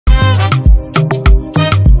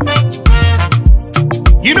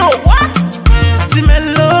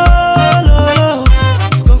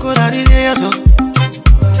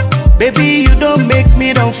make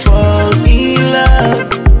me don't fall in love.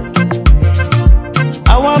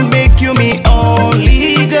 I want make you me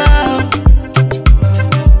only girl.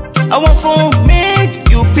 I want for make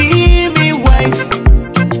you be me wife.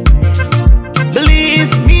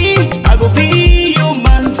 Believe me, I go be your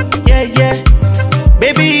man. Yeah, yeah.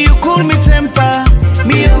 Baby, you cool me temper.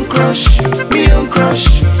 Me on crush, me on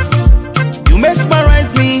crush. You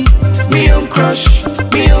mesmerize me. Me on crush,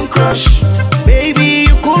 me on crush. Baby,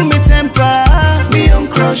 you cool me temper. Me on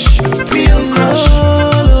crush, me on crush.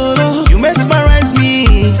 You mesmerize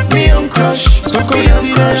me. Me on crush, me on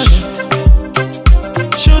crush.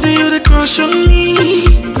 Show you the crush on me.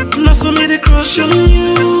 Not so me the crush on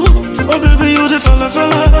you. Oh baby, you the fella.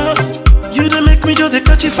 You the make me just the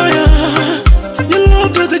catchy fire. Your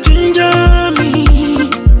love does the ginger me.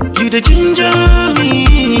 You the ginger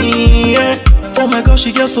me, yeah. Oh my gosh,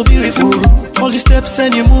 you get so beautiful. All the steps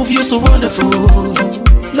and you move, you're so wonderful.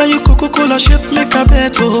 Now you Coca-Cola shape make a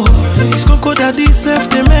better. It's Coco Daddy self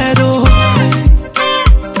the medal.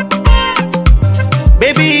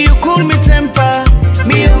 Baby, you cool me